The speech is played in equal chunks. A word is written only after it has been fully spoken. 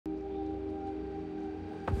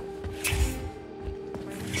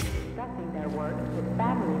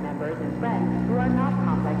family members and friends who are not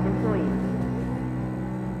complex employees.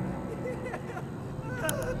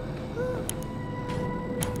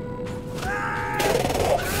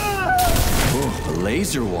 Oh, a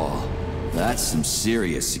laser wall. That's some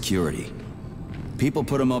serious security. People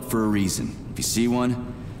put them up for a reason. If you see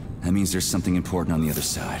one, that means there's something important on the other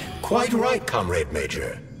side. Quite right, Comrade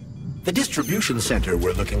Major. The distribution center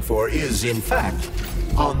we're looking for is, in fact,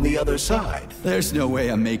 on the other side. There's no way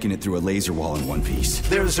I'm making it through a laser wall in one piece.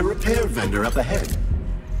 There's a repair vendor up ahead.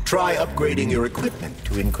 Try upgrading your equipment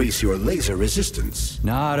to increase your laser resistance.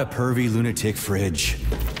 Not a pervy lunatic fridge.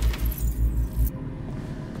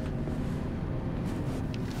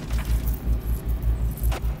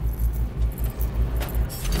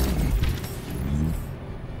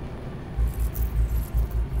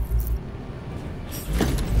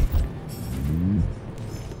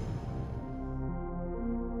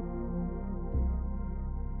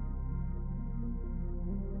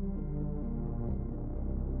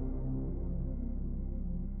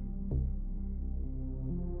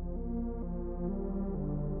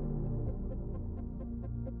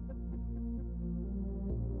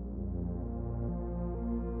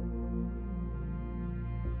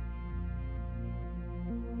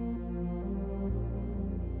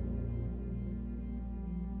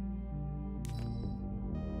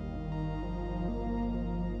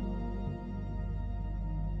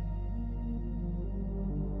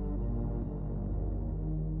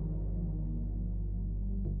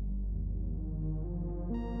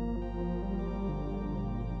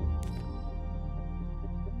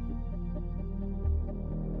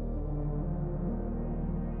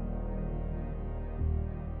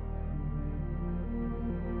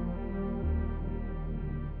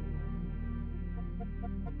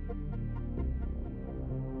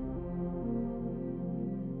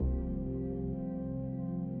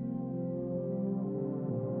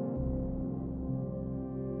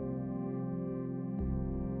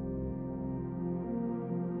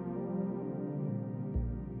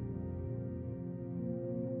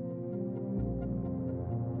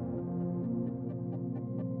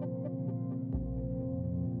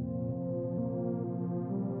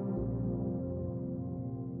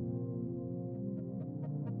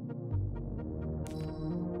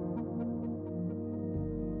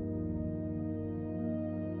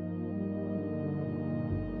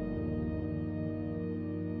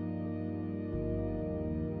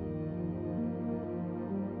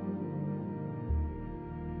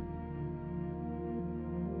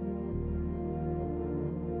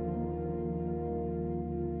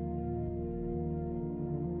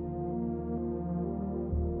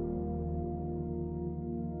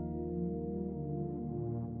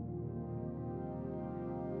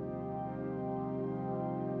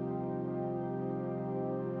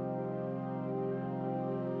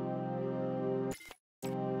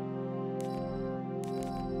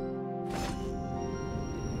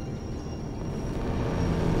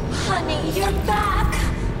 Honey, you're back!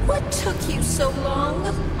 What took you so long?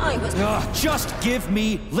 I was... Just give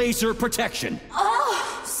me laser protection!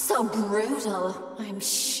 Oh, so brutal. I'm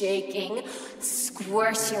shaking.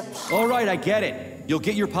 Squirt your paw. All right, I get it. You'll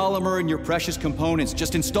get your polymer and your precious components.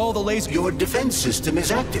 Just install the laser... Your defense system is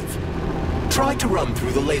active. Try to run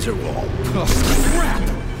through the laser wall. Oh, crap!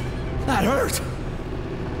 That hurt!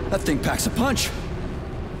 That thing packs a punch.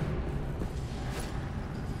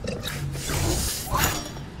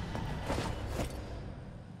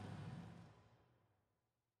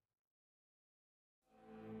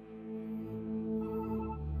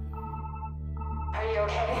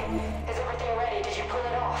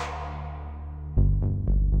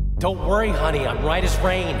 Don't worry, honey. I'm right as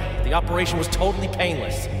rain. The operation was totally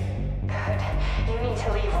painless. Good. You need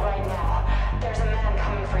to leave right now. There's a man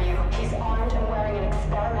coming for you. He's armed and wearing an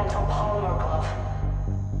experimental polymer glove.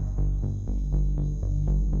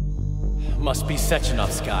 Must be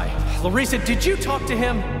Sechenov's guy. Larissa, did you talk to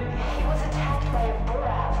him? He was attacked by a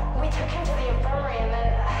Burav. We took him to the infirmary and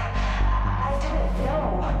then... I didn't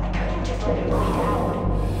know. I couldn't just let him bleed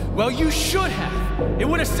out. Well, you should have. It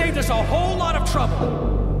would have saved us a whole lot of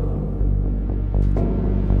trouble.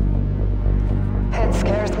 It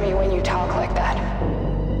scares me when you talk like that.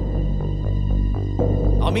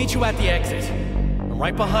 I'll meet you at the exit. I'm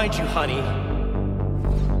right behind you, honey.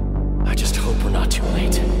 I just hope we're not too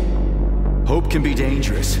late. Hope can be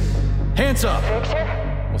dangerous. Hands up! Victor?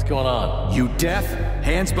 What's going on? You deaf?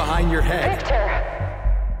 Hands behind your head.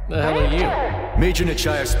 Victor! The hell are you? Major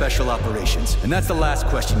Nechayev Special Operations, and that's the last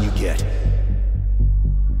question you get.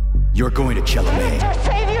 You're going to Chalamet. Victor,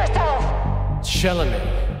 save yourself!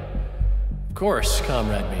 Chalamet. Of course,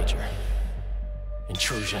 Comrade Major.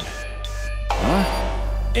 Intrusion.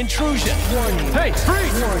 Intrusion! Warning. Hey,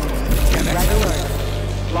 freeze! Warning. Red alert.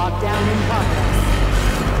 Lockdown in progress.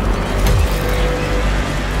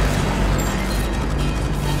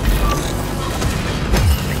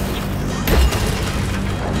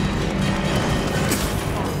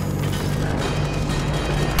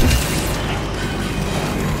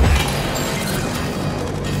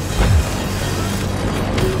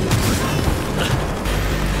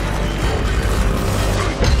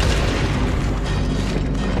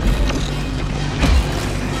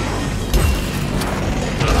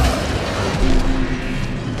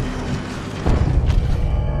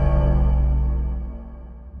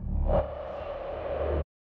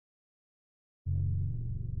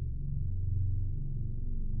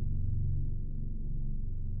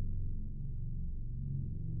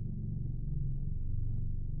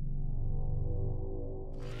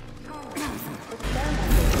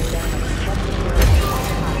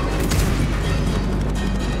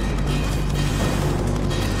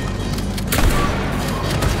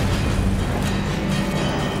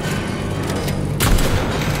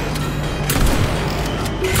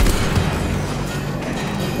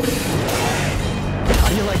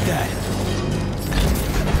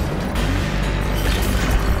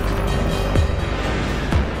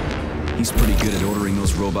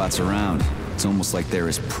 Robots around. It's almost like they're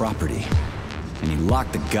his property. And he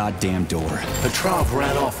locked the goddamn door. Petrov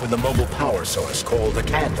ran off with a mobile power source called a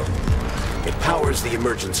candle. It powers the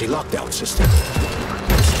emergency lockdown system.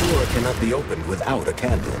 This door cannot be opened without a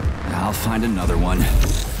candle. I'll find another one.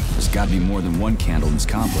 There's gotta be more than one candle in this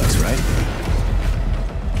complex, right?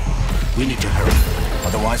 We need to hurry.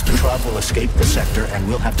 Otherwise, Petrov will escape the sector and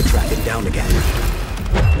we'll have to track him down again.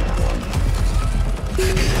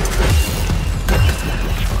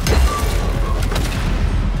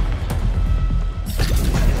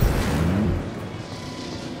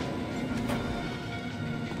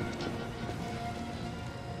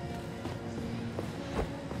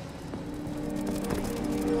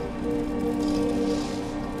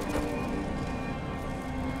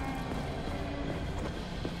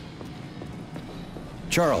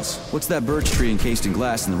 Charles, what's that birch tree encased in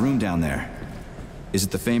glass in the room down there? Is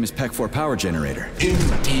it the famous PEC 4 power generator?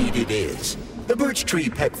 Indeed it is. The birch tree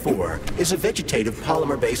PEC 4 is a vegetative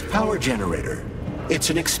polymer-based power generator. It's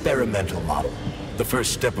an experimental model, the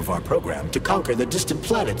first step of our program to conquer the distant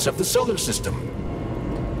planets of the solar system.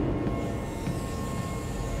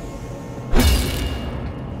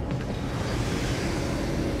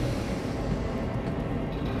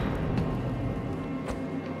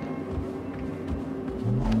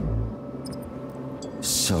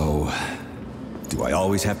 So, do I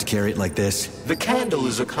always have to carry it like this? The candle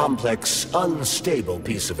is a complex, unstable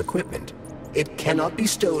piece of equipment. It cannot be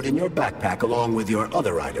stowed in your backpack along with your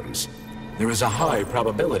other items. There is a high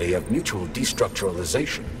probability of mutual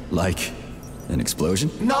destructuralization. Like an explosion?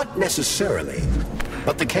 Not necessarily,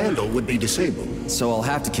 but the candle would be disabled. So I'll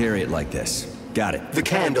have to carry it like this. Got it. The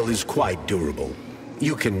candle is quite durable.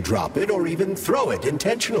 You can drop it or even throw it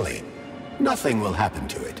intentionally. Nothing will happen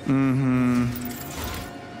to it. Mm-hmm.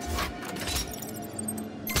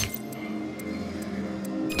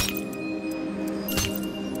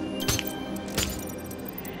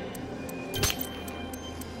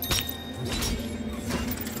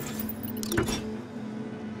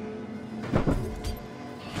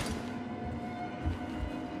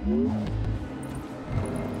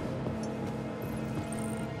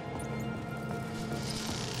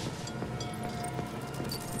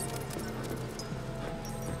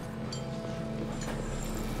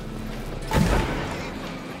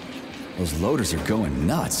 Those loaders are going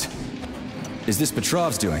nuts. Is this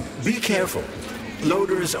Petrov's doing? Be careful.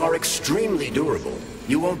 Loaders are extremely durable.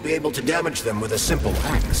 You won't be able to damage them with a simple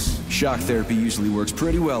axe. Shock therapy usually works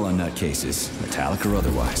pretty well on nutcases, metallic or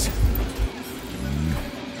otherwise.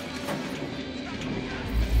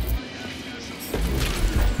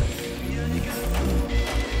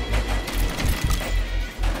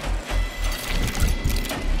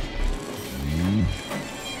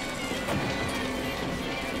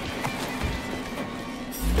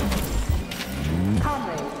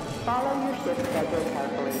 Follow your shift schedule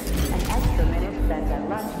carefully. An extra minute spent at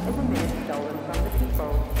lunch is a minute stolen from the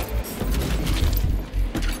people.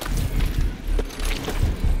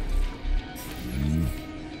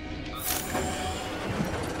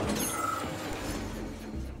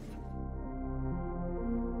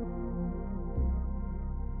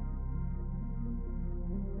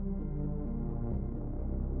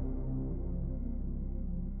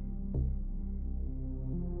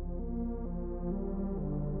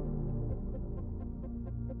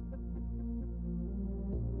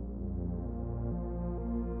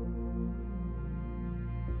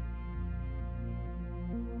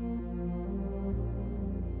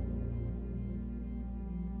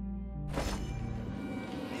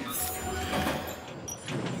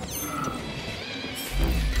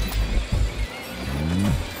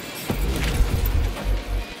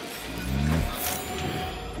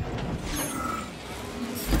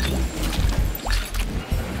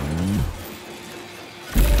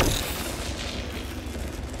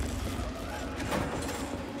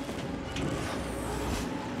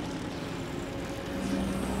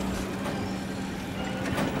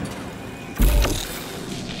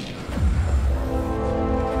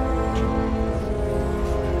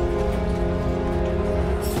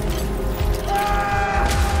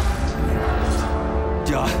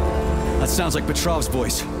 sounds like Petrov's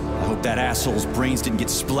voice. I hope that asshole's brains didn't get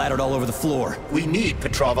splattered all over the floor. We need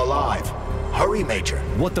Petrov alive. Hurry, Major.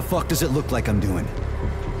 What the fuck does it look like I'm doing?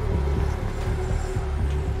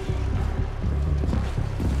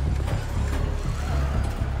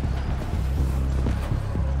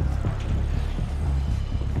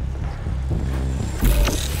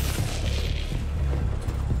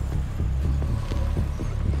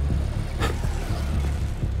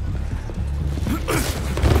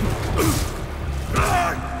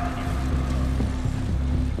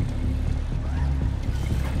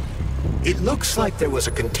 It looks like there was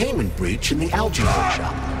a containment breach in the algae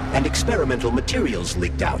workshop, and experimental materials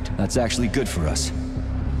leaked out. That's actually good for us.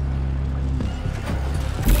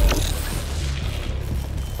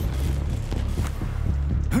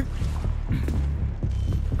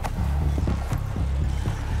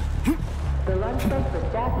 The lunch break for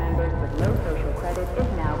staff members with low social credit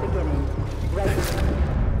is now beginning.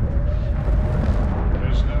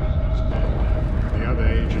 Prisoner is dead. The other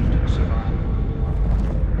agent survived.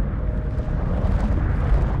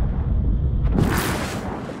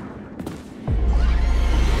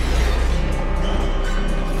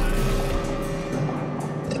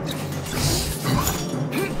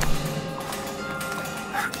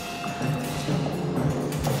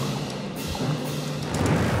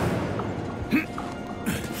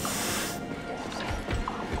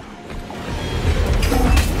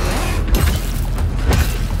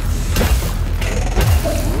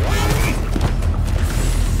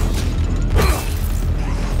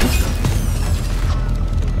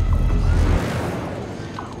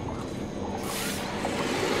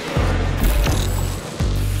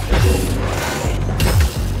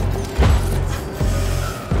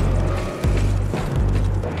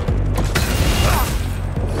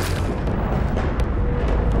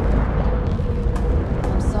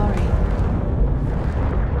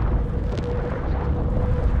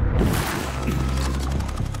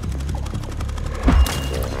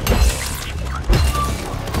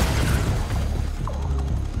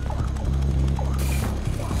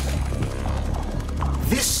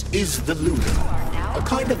 Is the lunar, a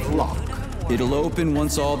kind of lock. It'll open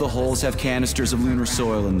once all the holes have canisters of lunar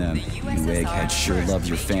soil in them. You eggheads sure love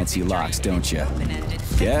your fancy locks, don't you?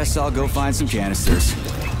 Guess I'll go find some canisters.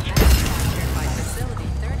 By Facility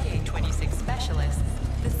 3826 specialists,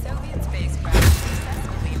 the Soviet spacecraft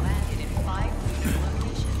successfully landed in 5 lunar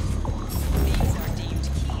locations. These are deemed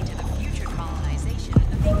key to the future colonization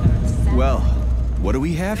of the Earth's satellite. Well, what do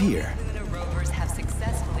we have here? Lunar rovers have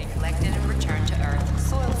successfully collected and returned to Earth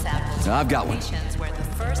soil samples I've got one. locations where the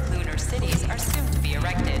first lunar cities are soon to be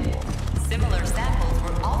erected. Similar samples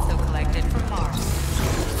were also collected from Mars.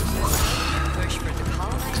 The Soviet push for the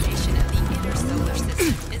colonization of the inner solar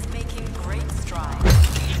system is making great strides.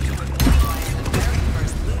 To memorialize the very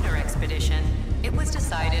first lunar expedition, it was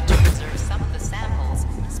decided to preserve some of the samples,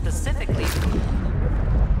 specifically. I've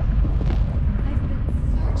been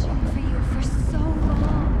searching for you for so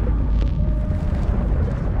long.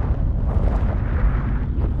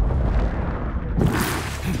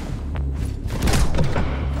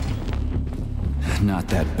 Not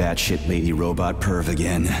that batshit lady robot perv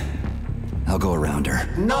again. I'll go around her.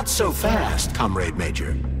 Not so fast, Comrade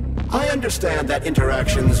Major. I understand that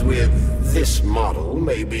interactions with this model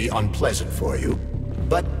may be unpleasant for you,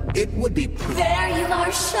 but it would be There you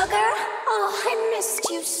are, sugar. Oh, I missed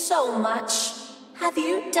you so much. Have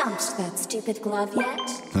you dumped that stupid glove yet?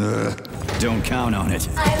 Don't count on it.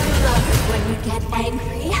 I love it when you get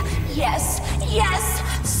angry. Yes, yes!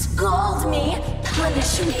 Scold me,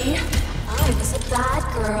 punish me. I was a bad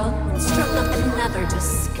girl and struck up another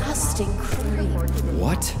disgusting creep.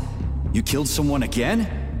 What? You killed someone again?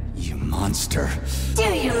 You monster. Do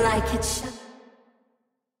you like it, sugar?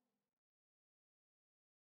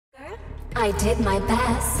 I did my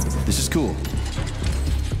best. This is cool.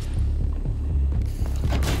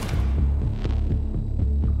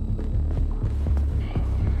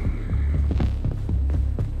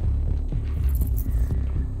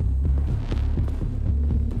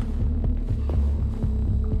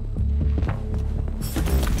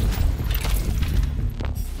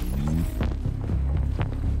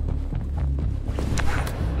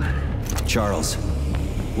 Charles,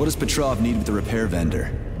 what does Petrov need with the repair vendor?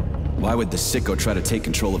 Why would the sicko try to take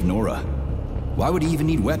control of Nora? Why would he even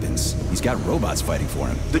need weapons? He's got robots fighting for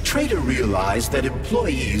him. The traitor realized that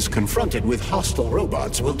employees confronted with hostile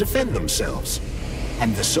robots will defend themselves.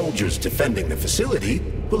 And the soldiers defending the facility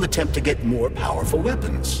will attempt to get more powerful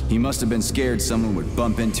weapons. He must have been scared someone would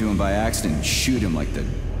bump into him by accident and shoot him like the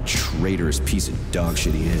traitorous piece of dog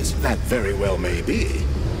shit he is. That very well may be.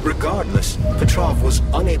 Regardless, Petrov was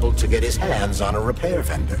unable to get his hands on a repair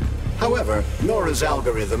vendor. However, Nora's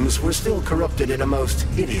algorithms were still corrupted in a most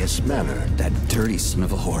hideous manner. That dirty son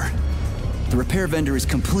of a whore. The repair vendor is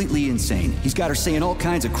completely insane. He's got her saying all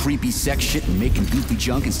kinds of creepy sex shit and making goofy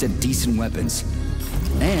junk instead of decent weapons.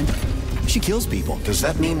 And she kills people. Does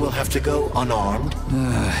that mean we'll have to go unarmed?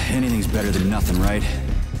 Anything's better than nothing, right?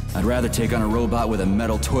 I'd rather take on a robot with a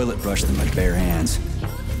metal toilet brush than my bare hands.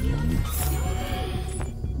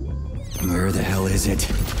 Where the hell is it?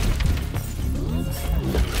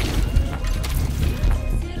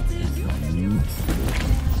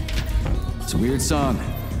 It's a weird song,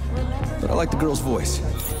 but I like the girl's voice.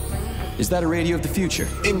 Is that a radio of the future?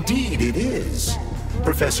 Indeed it is.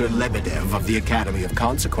 Professor Lebedev of the Academy of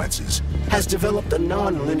Consequences has developed a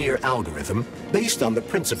non-linear algorithm based on the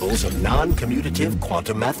principles of non-commutative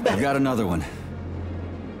quantum I mathematics. got another one.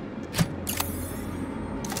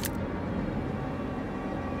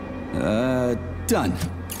 Done.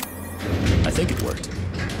 I think it worked.